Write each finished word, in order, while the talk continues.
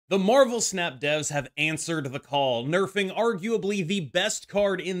The Marvel Snap devs have answered the call, nerfing arguably the best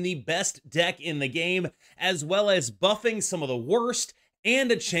card in the best deck in the game, as well as buffing some of the worst,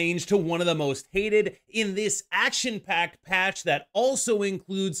 and a change to one of the most hated in this action-packed patch that also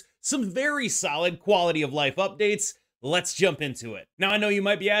includes some very solid quality of life updates. Let's jump into it. Now, I know you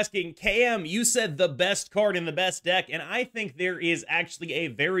might be asking, KM, you said the best card in the best deck, and I think there is actually a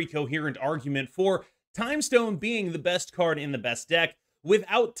very coherent argument for Time Stone being the best card in the best deck.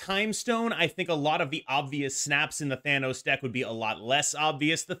 Without Time Stone, I think a lot of the obvious snaps in the Thanos deck would be a lot less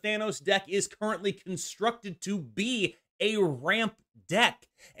obvious. The Thanos deck is currently constructed to be a ramp deck,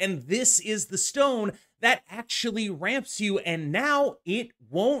 and this is the stone that actually ramps you, and now it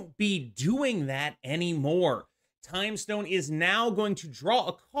won't be doing that anymore. Time Stone is now going to draw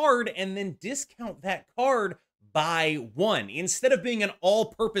a card and then discount that card by 1. Instead of being an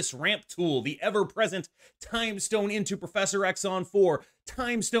all-purpose ramp tool, the ever-present Time Stone into Professor X on 4,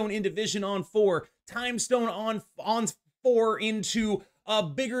 Time Stone into Vision on 4, Time Stone on 4 into a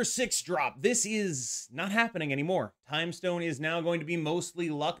bigger 6-drop. This is not happening anymore. Time Stone is now going to be mostly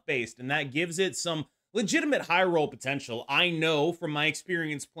luck-based, and that gives it some legitimate high roll potential. I know from my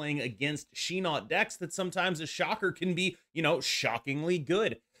experience playing against She-Not decks that sometimes a shocker can be, shockingly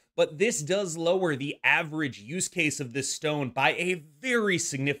good. But this does lower the average use case of this stone by a very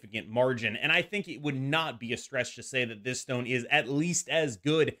significant margin, and I think it would not be a stretch to say that this stone is at least as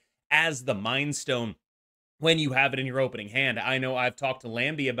good as the Mind Stone when you have it in your opening hand. I know I've talked to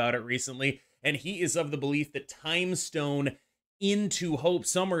Lambie about it recently, and he is of the belief that Time Stone into Hope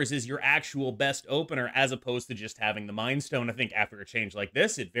Summers is your actual best opener, as opposed to just having the Mind Stone. I think after a change like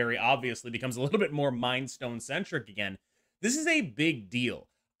this, it very obviously becomes a little bit more Mind Stone-centric again. This is a big deal.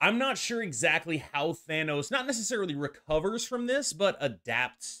 I'm not sure exactly how Thanos not necessarily recovers from this, but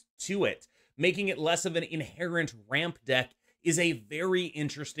adapts to it. Making it less of an inherent ramp deck is a very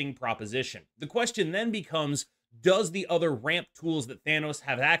interesting proposition. The question then becomes, does the other ramp tools that Thanos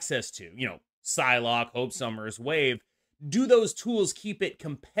have access to, Psylocke, Hope Summers, Wave, do those tools keep it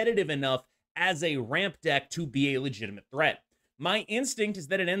competitive enough as a ramp deck to be a legitimate threat? My instinct is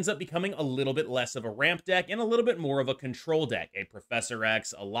that it ends up becoming a little bit less of a ramp deck and a little bit more of a control deck, a Professor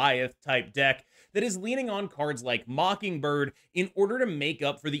X, Alioth type deck that is leaning on cards like Mockingbird in order to make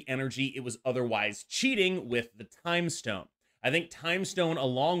up for the energy it was otherwise cheating with the Time Stone. I think Time Stone,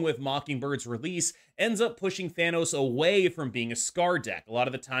 along with Mockingbird's release, ends up pushing Thanos away from being a Scar deck. A lot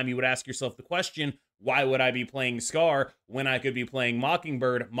of the time you would ask yourself the question, why would I be playing Scar when I could be playing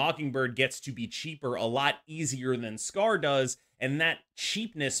Mockingbird? Mockingbird gets to be cheaper a lot easier than Scar does, and that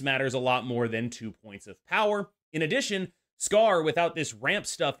cheapness matters a lot more than 2 points of power. In addition, Scar, without this ramp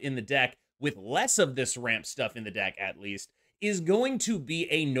stuff in the deck, with less of this ramp stuff in the deck at least, is going to be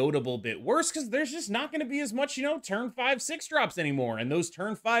a notable bit worse because there's just not going to be as much, turn 5 6-drops anymore, and those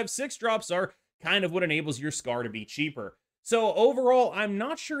turn 5 6-drops are kind of what enables your Scar to be cheaper. So overall, I'm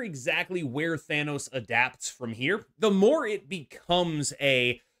not sure exactly where Thanos adapts from here. The more it becomes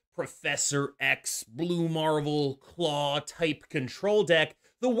a Professor X, Blue Marvel, Claw type control deck,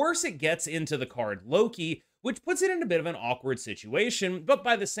 the worse it gets into the card Loki, which puts it in a bit of an awkward situation. But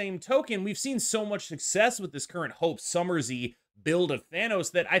by the same token, we've seen so much success with this current Hope Summersy build of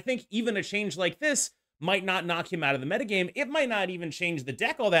Thanos that I think even a change like this might not knock him out of the metagame. It might not even change the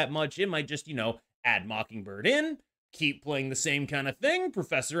deck all that much. It might just, add Mockingbird in, keep playing the same kind of thing.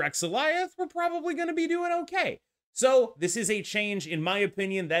 Professor X Alioth, we're probably going to be doing okay. So this is a change, in my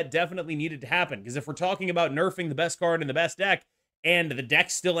opinion, that definitely needed to happen. Because if we're talking about nerfing the best card in the best deck, and the deck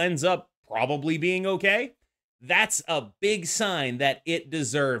still ends up probably being okay, that's a big sign that it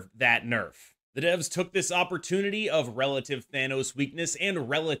deserved that nerf. The devs took this opportunity of relative Thanos weakness and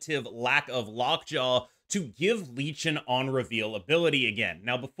relative lack of lockjaw to give Leech an on-reveal ability again.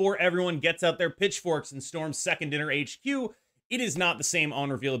 Now, before everyone gets out their pitchforks and storms Second Dinner HQ, it is not the same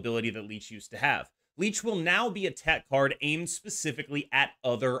on-reveal ability that Leech used to have. Leech will now be a tech card aimed specifically at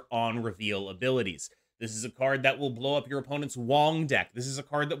other on-reveal abilities. This is a card that will blow up your opponent's Wong deck. This is a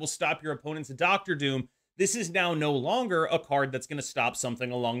card that will stop your opponent's Doctor Doom. This is now no longer a card that's going to stop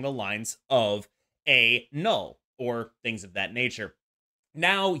something along the lines of a Null or things of that nature.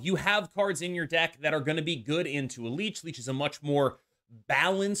 Now, you have cards in your deck that are going to be good into a Leech. Leech is a much more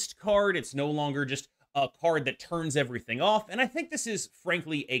balanced card. It's no longer just a card that turns everything off, and I think this is,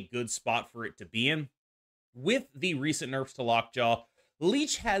 frankly, a good spot for it to be in. With the recent nerfs to Lockjaw,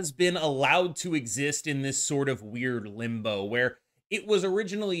 Leech has been allowed to exist in this sort of weird limbo, where it was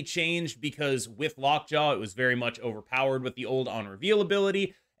originally changed because with Lockjaw, it was very much overpowered with the old on-reveal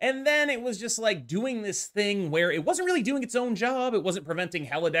ability, and then it was just like doing this thing where it wasn't really doing its own job. It wasn't preventing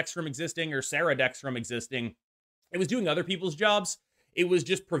Hela decks from existing or Sarah decks from existing. It was doing other people's jobs. It was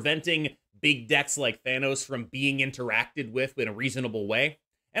just preventing big decks like THANOS from being interacted with in a reasonable way.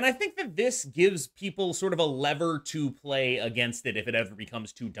 And I think that this gives people sort of a lever to play against it if it ever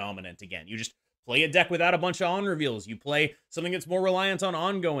becomes too dominant again. You just play a deck without a bunch of on reveals. You play something that's more reliant on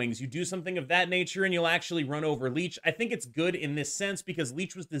ongoings. You do something of that nature and you'll actually run over Leech. I think it's good in this sense because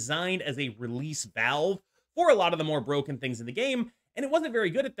Leech was designed as a release valve for a lot of the more broken things in the game. And it wasn't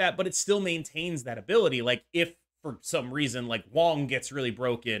very good at that, but it still maintains that ability. Like if for some reason, like Wong gets really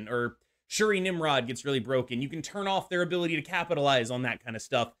broken or Shuri Nimrod gets really broken, you can turn off their ability to capitalize on that kind of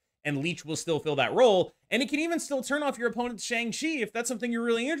stuff, and Leech will still fill that role. And it can even still turn off your opponent's Shang-Chi if that's something you're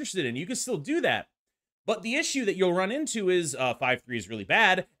really interested in. You can still do that. But the issue that you'll run into is 5-3 is really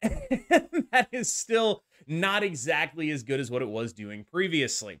bad, and that is still not exactly as good as what it was doing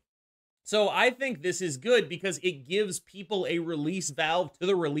previously. So I think this is good because it gives people a release valve to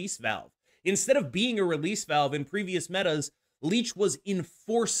the release valve. Instead of being a release valve in previous metas, Leech was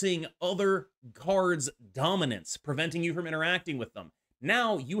enforcing other cards' dominance, preventing you from interacting with them.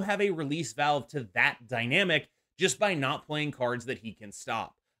 Now you have a release valve to that dynamic just by not playing cards that he can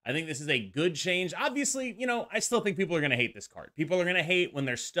stop. I think this is a good change. Obviously, you know, I still think people are going to hate this card. People are going to hate when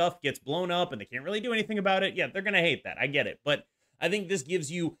their stuff gets blown up and they can't really do anything about it. Yeah, they're going to hate that. I get it. But I think this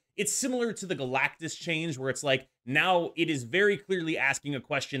gives you, it's similar to the Galactus change where it's like, now it is very clearly asking a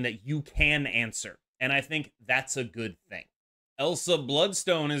question that you can answer. And I think that's a good thing. Elsa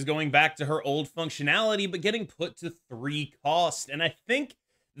Bloodstone is going back to her old functionality, but getting put to 3 cost. And I think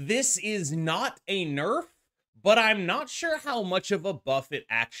this is not a nerf, but I'm not sure how much of a buff it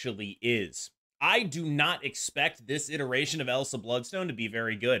actually is. I do not expect this iteration of Elsa Bloodstone to be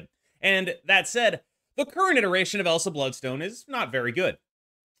very good. And that said, the current iteration of Elsa Bloodstone is not very good.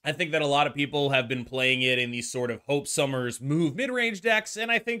 I think that a lot of people have been playing it in these sort of Hope Summers move mid-range decks,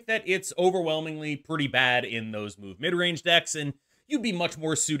 and I think that it's overwhelmingly pretty bad in those move mid-range decks, and you'd be much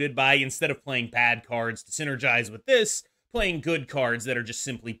more suited by, instead of playing bad cards to synergize with this, playing good cards that are just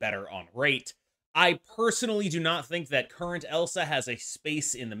simply better on rate. I personally do not think that current Elsa has a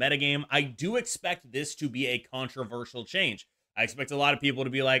space in the metagame. I do expect this to be a controversial change. I expect a lot of people to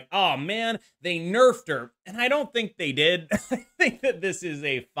be like, oh man, they nerfed her. And I don't think they did. I think that this is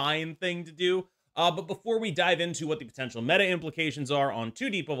a fine thing to do. But before we dive into what the potential meta implications are on too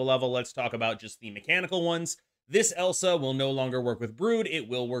deep of a level, let's talk about just the mechanical ones. This Elsa will no longer work with Brood. It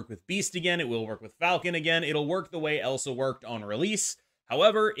will work with Beast again. It will work with Falcon again. It'll work the way Elsa worked on release.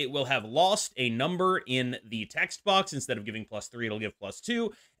 However, it will have lost a number in the text box. Instead of giving +3, it'll give +2.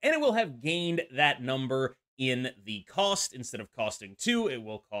 And it will have gained that number in the cost. Instead of costing 2, it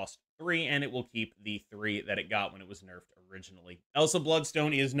will cost 3, and it will keep the 3 that it got when it was nerfed originally. Elsa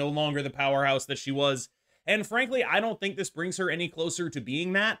Bloodstone is no longer the powerhouse that she was, and frankly, I don't think this brings her any closer to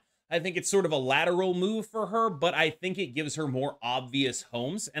being that. I think it's sort of a lateral move for her, but I think it gives her more obvious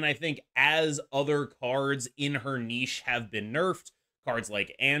homes, and I think as other cards in her niche have been nerfed, cards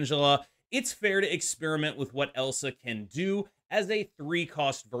like Angela, it's fair to experiment with what Elsa can do as a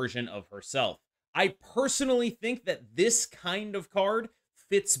 3-cost version of herself. I personally think that this kind of card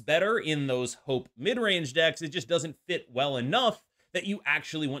fits better in those Hope mid-range decks. It just doesn't fit well enough that you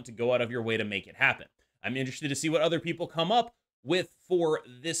actually want to go out of your way to make it happen. I'm interested to see what other people come up with for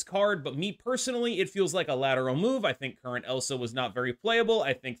this card, but me personally, it feels like a lateral move. I think current Elsa was not very playable.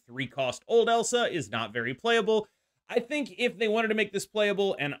 I think 3-cost old Elsa is not very playable. I think if they wanted to make this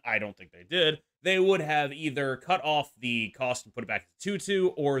playable, and I don't think they did, they would have either cut off the cost and put it back to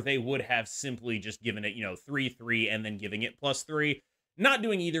 2-2, or they would have simply just given it, 3-3 and then giving it +3. Not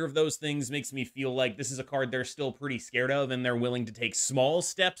doing either of those things makes me feel like this is a card they're still pretty scared of and they're willing to take small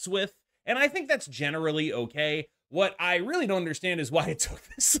steps with, and I think that's generally okay. What I really don't understand is why it took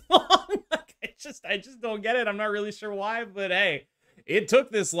this long. I just don't get it. I'm not really sure why, but hey, it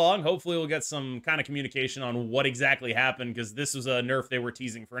took this long. Hopefully we'll get some kind of communication on what exactly happened, because this was a nerf they were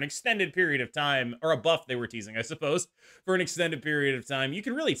teasing for an extended period of time, or a buff they were teasing, I suppose, for an extended period of time. You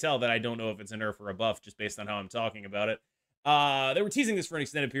can really tell that I don't know if it's a nerf or a buff just based on how I'm talking about it. They were teasing this for an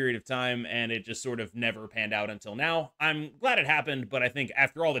extended period of time, and it just sort of never panned out until now. I'm glad it happened, but I think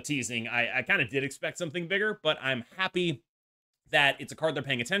after all the teasing, I kind of did expect something bigger, but I'm happy that it's a card they're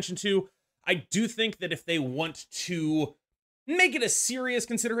paying attention to. I do think that if they want to make it a serious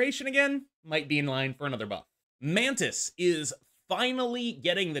consideration again, might be in line for another buff. Mantis is finally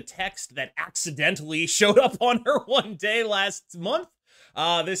getting the text that accidentally showed up on her one day last month.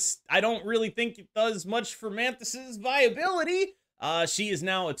 I don't really think it does much for Mantis's viability. She is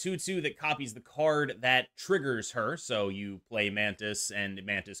now a 2/2 that copies the card that triggers her. So you play Mantis and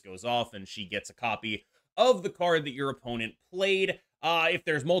Mantis goes off and she gets a copy of the card that your opponent played. If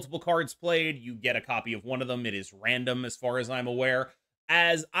there's multiple cards played, you get a copy of one of them. It is random as far as I'm aware.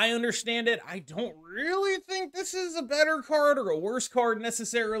 As I understand it, I don't really think this is a better card or a worse card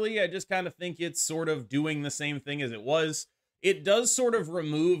necessarily. I just kind of think it's sort of doing the same thing as it was. It does sort of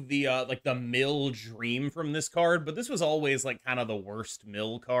remove the like the mill dream from this card, but this was always like kind of the worst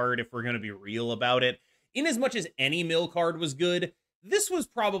mill card if we're going to be real about it. In as much as any mill card was good, this was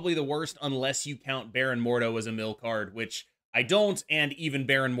probably the worst unless you count Baron Mordo as a mill card, which I don't, and even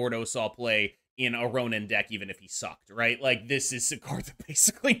Baron Mordo saw play in a Ronin deck, even if he sucked, right? Like, this is a card that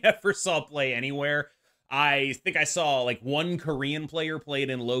basically never saw play anywhere. I think I saw, like, one Korean player play it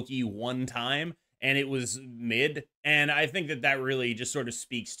in Loki one time, and it was mid, and I think that that really just sort of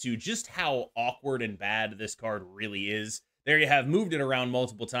speaks to just how awkward and bad this card really is. There you have, moved it around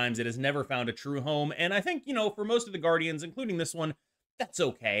multiple times. It has never found a true home, and I think, you know, for most of the Guardians, including this one, that's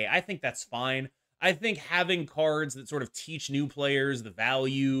okay. I think that's fine. I think having cards that sort of teach new players the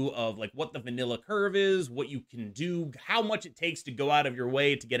value of like what the vanilla curve is, what you can do, how much it takes to go out of your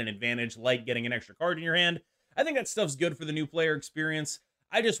way to get an advantage, like getting an extra card in your hand. I think that stuff's good for the new player experience.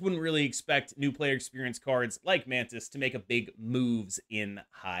 I just wouldn't really expect new player experience cards like Mantis to make a big moves in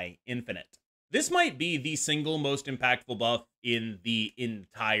High Infinite. This might be the single most impactful buff in the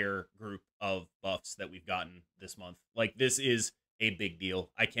entire group of buffs that we've gotten this month. Like, this is a big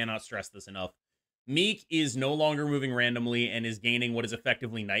deal. I cannot stress this enough. MIEK is no longer moving randomly and is gaining what is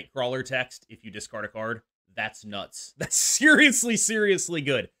effectively Nightcrawler text if you discard a card. That's nuts. That's seriously, seriously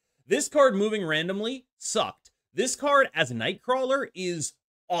good. This card moving randomly sucked. This card as Nightcrawler is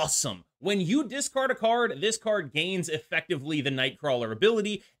awesome. When you discard a card, this card gains effectively the Nightcrawler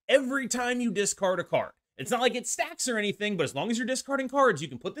ability every time you discard a card. It's not like it stacks or anything, but as long as you're discarding cards, you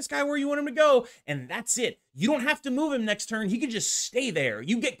can put this guy where you want him to go, and that's it. You don't have to move him next turn. He can just stay there.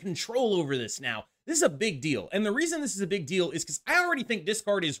 You get control over this now. This is a big deal, and the reason this is a big deal is because I already think this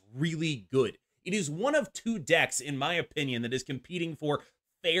card is really good. It is one of two decks, in my opinion, that is competing for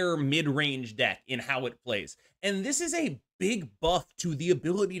fair mid-range deck in how it plays. And this is a big buff to the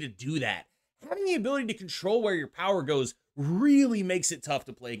ability to do that. Having the ability to control where your power goes really makes it tough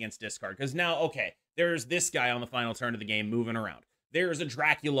to play against discard, because now, okay, there's this guy on the final turn of the game moving around. There's a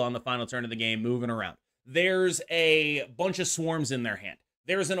Dracula on the final turn of the game moving around. There's a bunch of swarms in their hand.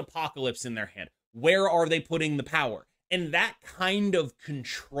 There's an apocalypse in their hand. Where are they putting the power? And that kind of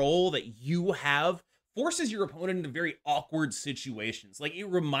control that you have forces your opponent into very awkward situations. Like,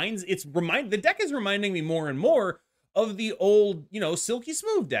 the deck is reminding me more and more of the old, you know, Silky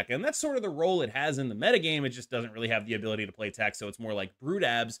Smooth deck. And that's sort of the role it has in the metagame. It just doesn't really have the ability to play tech, so it's more like Brood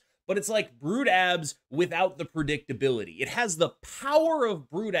Abs. But it's like Brood Abs without the predictability. It has the power of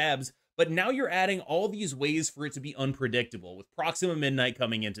Brood Abs, but now you're adding all these ways for it to be unpredictable, with Proxima Midnight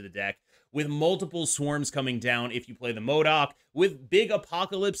coming into the deck, with multiple swarms coming down if you play the MODOK, with big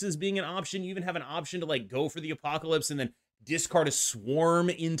apocalypses being an option. You even have an option to like go for the apocalypse and then discard a swarm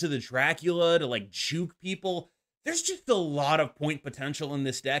into the Dracula to like juke people. There's just a lot of point potential in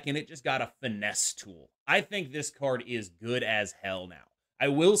this deck, and it just got a finesse tool. I think this card is good as hell now. I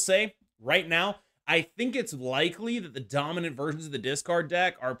will say, right now, I think it's likely that the dominant versions of the discard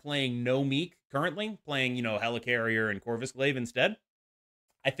deck are playing no MIEK currently, playing, you know, Helicarrier and Corvus Glaive instead.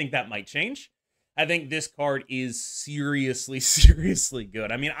 I think that might change. I think this card is seriously, seriously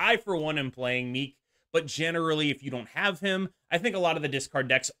good. I mean, I, for one, am playing MIEK, but generally, if you don't have him, I think a lot of the discard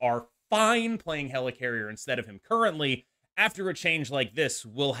decks are fine playing Helicarrier instead of him currently. After a change like this,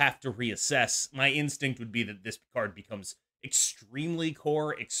 we'll have to reassess. My instinct would be that this card becomes extremely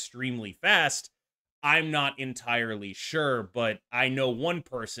core, extremely fast. I'm not entirely sure, but I know one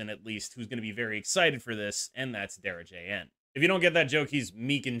person, at least, who's going to be very excited for this, and that's Dara JN. If you don't get that joke, he's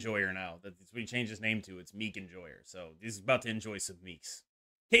MIEK Enjoyer now. That's what he changed his name to. It's MIEK Enjoyer, so he's about to enjoy some MIEKs.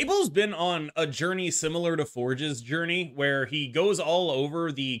 Cable's been on a journey similar to Forge's journey, where he goes all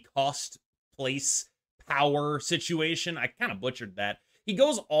over the cost, place, power situation. I kind of butchered that. He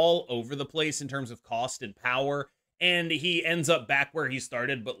goes all over the place in terms of cost and power, and he ends up back where he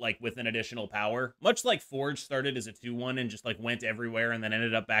started, but like with an additional power. Much like Forge started as a 2-1 and just like went everywhere and then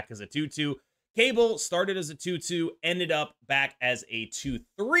ended up back as a 2-2. Cable started as a 2-2, ended up back as a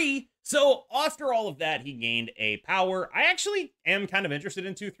 2-3. So after all of that, he gained a power. I actually am kind of interested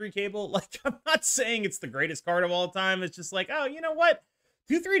in 2-3 Cable. Like, I'm not saying it's the greatest card of all time. It's just like, oh, you know what?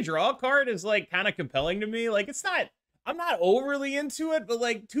 2-3 draw card is like kind of compelling to me. Like, it's not, I'm not overly into it, but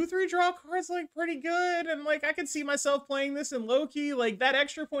like 2-3 draw cards like pretty good. And like, I could see myself playing this in Loki. Like, that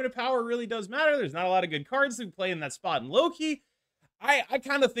extra point of power really does matter. There's not a lot of good cards to play in that spot in Loki. I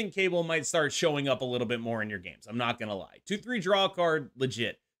kind of think Cable might start showing up a little bit more in your games. I'm not going to lie. 2-3 draw card,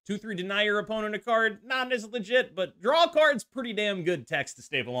 legit. 2-3 deny your opponent a card, not as legit, but draw card's pretty damn good text to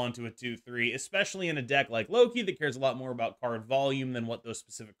staple onto a 2-3, especially in a deck like Loki that cares a lot more about card volume than what those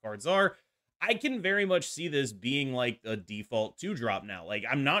specific cards are. I can very much see this being like a default 2-drop now. Like,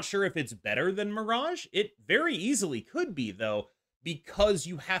 I'm not sure if it's better than Mirage. It very easily could be, though, because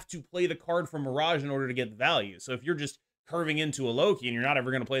you have to play the card from Mirage in order to get the value. So if you're just curving into a Loki and you're not ever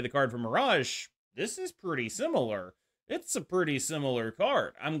going to play the card from Mirage, this is pretty similar. It's a pretty similar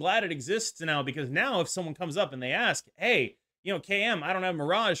card. I'm glad it exists now, because now if someone comes up and they ask, hey, you know, KM, I don't have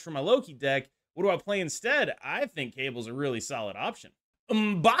Mirage for my Loki deck, what do I play instead? I think Cable's a really solid option.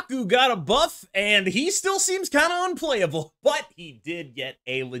 M'Baku got a buff, and he still seems kind of unplayable, but he did get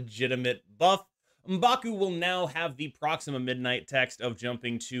a legitimate buff. M'Baku will now have the Proxima Midnight text of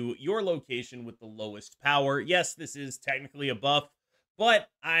jumping to your location with the lowest power. Yes, this is technically a buff, but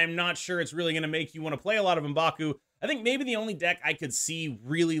I'm not sure it's really going to make you want to play a lot of M'Baku. I think maybe the only deck I could see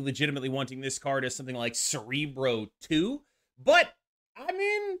really legitimately wanting this card is something like Cerebro 2, but I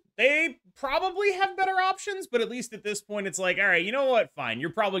mean, they probably have better options, but at least at this point, it's like, all right, you know what? Fine.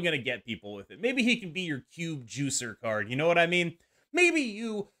 You're probably going to get people with it. Maybe he can be your cube juicer card. You know what I mean? Maybe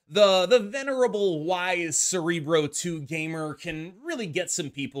you, the venerable, wise Cerebro 2 gamer, can really get some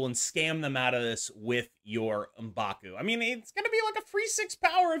people and scam them out of this with your M'Baku. I mean, it's going to be like a free 6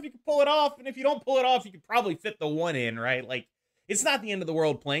 power if you can pull it off, and if you don't pull it off, you could probably fit the 1 in, right? Like, it's not the end of the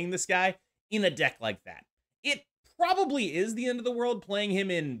world playing this guy in a deck like that. It probably is the end of the world playing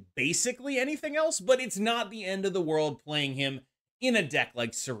him in basically anything else, but it's not the end of the world playing him in a deck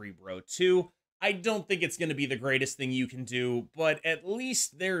like Cerebro 2. I don't think it's going to be the greatest thing you can do, but at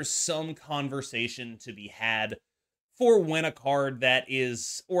least there's some conversation to be had for when a card that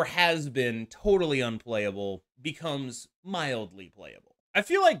is, or has been, totally unplayable becomes mildly playable. I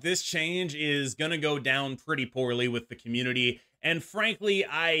feel like this change is going to go down pretty poorly with the community, and frankly,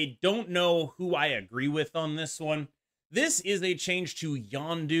 I don't know who I agree with on this one. This is a change to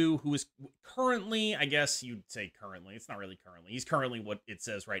Yondu, who is currently, I guess you'd say currently, it's not really currently, he's currently what it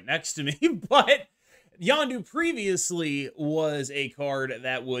says right next to me, but Yondu previously was a card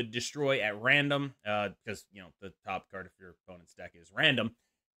that would destroy at random, because, you know, the top card of your opponent's deck is random.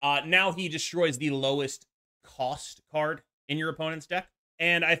 Now he destroys the lowest cost card in your opponent's deck,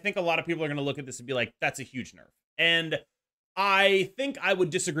 and I think a lot of people are going to look at this and be like, that's a huge nerf. And I think I would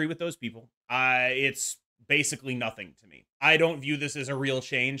disagree with those people. It's basically nothing to me. I don't view this as a real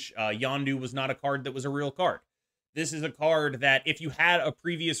change. Yondu was not a card that was a real card. This is a card that if you had a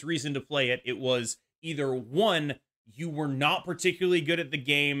previous reason to play it, it was either one, you were not particularly good at the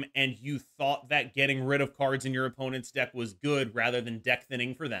game and you thought that getting rid of cards in your opponent's deck was good rather than deck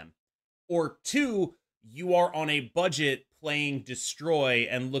thinning for them. Or two, you are on a budget playing Destroy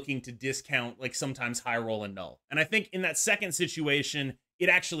and looking to discount, like, sometimes High Roll and Null. And I think in that second situation, it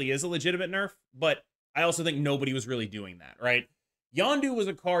actually is a legitimate nerf, but I also think nobody was really doing that, right? Yondu was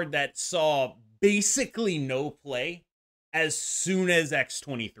a card that saw basically no play as soon as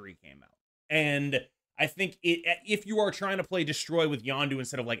X23 came out. And I think if you are trying to play Destroy with Yondu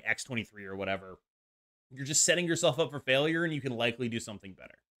instead of like X23 or whatever, you're just setting yourself up for failure and you can likely do something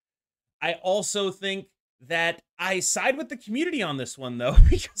better. I also think that I side with the community on this one, though,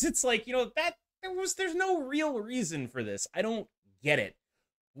 because it's like, you know, there's no real reason for this. I don't get it.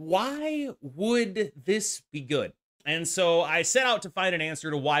 Why would this be good? And so I set out to find an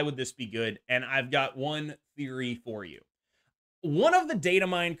answer to why would this be good, and I've got one theory for you. One of the data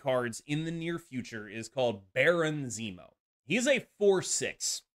mine cards in the near future is called Baron Zemo. He's a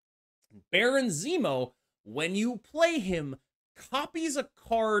 4/6. Baron Zemo, when you play him, copies a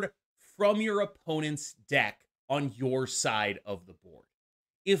card from your opponent's deck on your side of the board.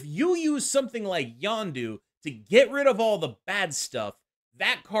 If you use something like Yondu to get rid of all the bad stuff,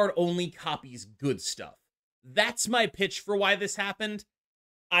 that card only copies good stuff. That's my pitch for why this happened.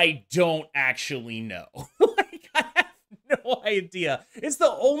 I don't actually know. Like, I have no idea. It's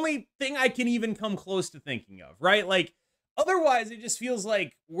the only thing I can even come close to thinking of, right? Like, otherwise, it just feels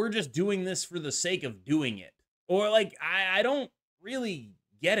like we're just doing this for the sake of doing it. Or, like, I don't really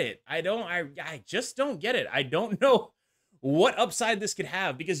get it. I just don't get it. I don't know what upside this could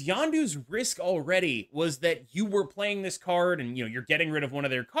have, because Yondu's risk already was that you were playing this card and, you know, you're getting rid of one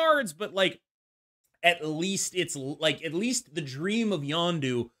of their cards, but, like, at least the dream of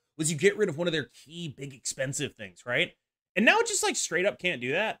Yondu was you get rid of one of their key big expensive things, right? And now it just, like, straight up can't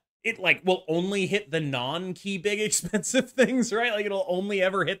do that. It, like, will only hit the non-key big expensive things, right? Like, it'll only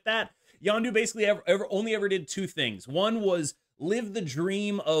ever hit that. Yondu basically only ever did two things. One was live the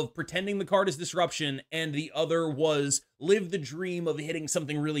dream of pretending the card is disruption, and the other was live the dream of hitting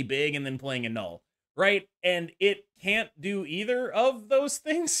something really big and then playing a null. right? And it can't do either of those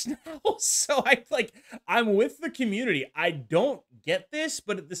things now. So I'm with the community. I don't get this,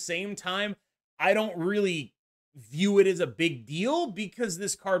 but at the same time, I don't really view it as a big deal because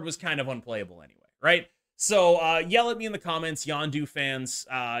this card was kind of unplayable anyway, right? So yell at me in the comments, Yondu fans.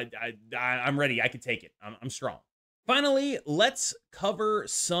 I'm ready. I can take it. I'm strong. Finally, let's cover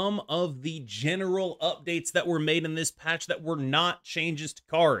some of the general updates that were made in this patch that were not changes to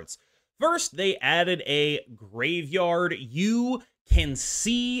cards. First, they added a graveyard. You can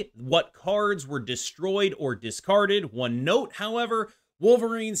see what cards were destroyed or discarded. One note, however,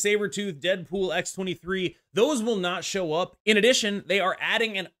 Wolverine, Sabretooth, Deadpool, X-23, those will not show up. In addition, they are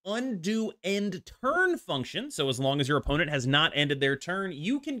adding an undo end turn function. So as long as your opponent has not ended their turn,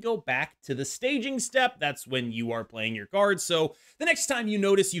 you can go back to the staging step. That's when you are playing your cards. So the next time you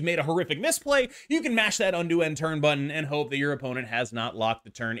notice you've made a horrific misplay, you can mash that undo end turn button and hope that your opponent has not locked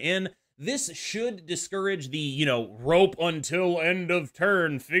the turn in. This should discourage the, rope until end of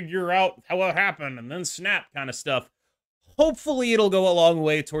turn, figure out how it happened, and then snap kind of stuff. Hopefully it'll go a long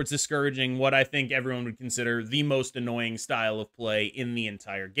way towards discouraging what I think everyone would consider the most annoying style of play in the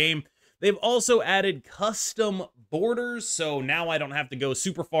entire game. They've also added custom borders, so now I don't have to go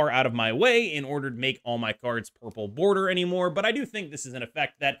super far out of my way in order to make all my cards purple border anymore, but I do think this is an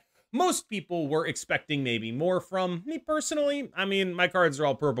effect that most people were expecting maybe more from. Me personally, I mean, my cards are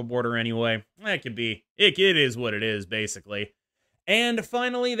all purple border anyway. It is what it is, basically. And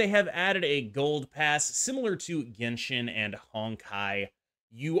finally, they have added a gold pass similar to Genshin and Honkai.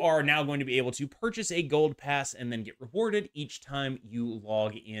 You are now going to be able to purchase a gold pass and then get rewarded each time you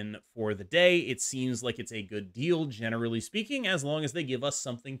log in for the day. It seems like it's a good deal, generally speaking, as long as they give us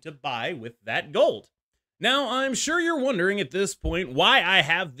something to buy with that gold. Now, I'm sure you're wondering at this point why I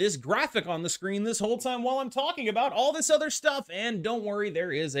have this graphic on the screen this whole time while I'm talking about all this other stuff, and don't worry,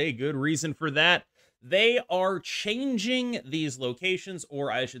 there is a good reason for that. They are changing these locations,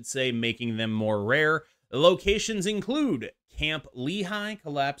 or I should say making them more rare. The locations include Camp Lehigh,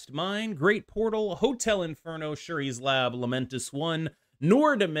 Collapsed Mine, Great Portal, Hotel Inferno, Shuri's Lab, Lamentus 1,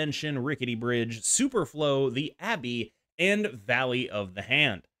 Noor Dimension, Rickety Bridge, Superflow, The Abbey, and Valley of the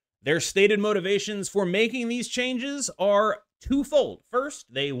Hand. Their stated motivations for making these changes are twofold.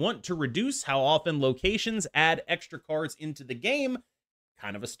 First, they want to reduce how often locations add extra cards into the game,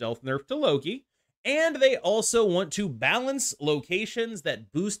 kind of a stealth nerf to Loki. And they also want to balance locations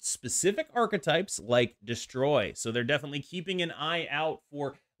that boost specific archetypes like Destroy. So they're definitely keeping an eye out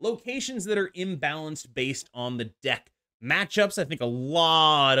for locations that are imbalanced based on the deck matchups. I think a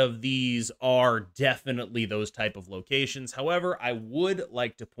lot of these are definitely those type of locations. However, I would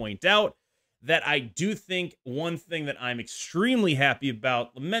like to point out that I do think one thing that I'm extremely happy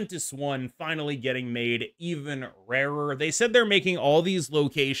about, Lamentus 1 finally getting made even rarer. They said they're making all these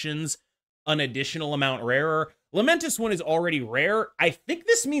locations an additional amount rarer. Lamentus 1 is already rare. I think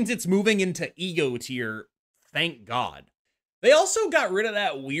this means it's moving into ego tier. Thank God. They also got rid of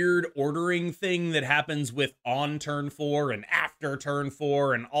that weird ordering thing that happens with on turn 4 and after turn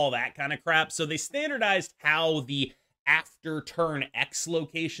 4 and all that kind of crap. So they standardized how the after turn X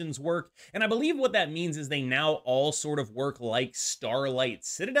locations work. And I believe what that means is they now all sort of work like Starlight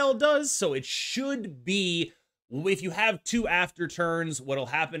Citadel does. So it should be, if you have 2 after turns, what'll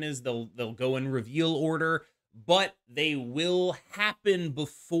happen is they'll go in reveal order, but they will happen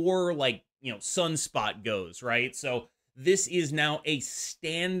before, Sunspot goes, right? So this is now a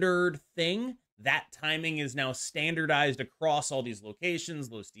standard thing. That timing is now standardized across all these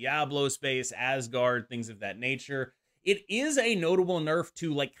locations, Los Diablos space, Asgard, things of that nature. It is a notable nerf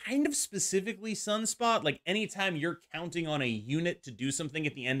to, kind of specifically Sunspot. Anytime you're counting on a unit to do something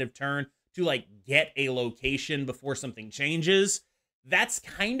at the end of turn, to get a location before something changes, that's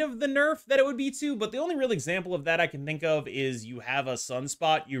kind of the nerf that it would be to. But the only real example of that I can think of is you have a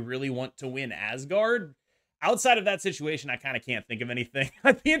Sunspot, you really want to win Asgard. Outside of that situation, I kind of can't think of anything.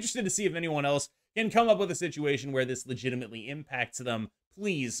 I'd be interested to see if anyone else can come up with a situation where this legitimately impacts them.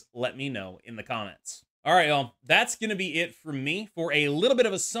 Please let me know in the comments. All right, y'all, that's going to be it from me. For a little bit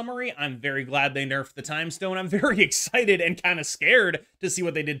of a summary, I'm very glad they nerfed the Time Stone. I'm very excited and kind of scared to see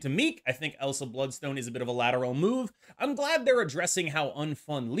what they did to MIEK. I think Elsa Bloodstone is a bit of a lateral move. I'm glad they're addressing how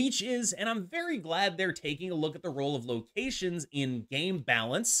unfun LEECH is, and I'm very glad they're taking a look at the role of locations in game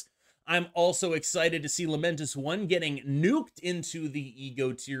balance. I'm also excited to see Lamentus 1 getting nuked into the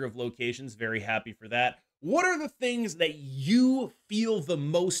ego tier of locations. Very happy for that. What are the things that you feel the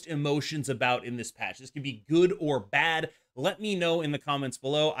most emotions about in this patch? This could be good or bad. Let me know in the comments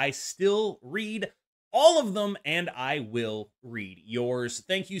below. I still read all of them, and I will read yours.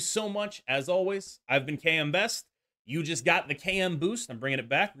 Thank you so much. As always, I've been KM Best. You just got the KM boost. I'm bringing it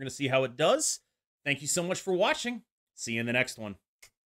back. We're going to see how it does. Thank you so much for watching. See you in the next one.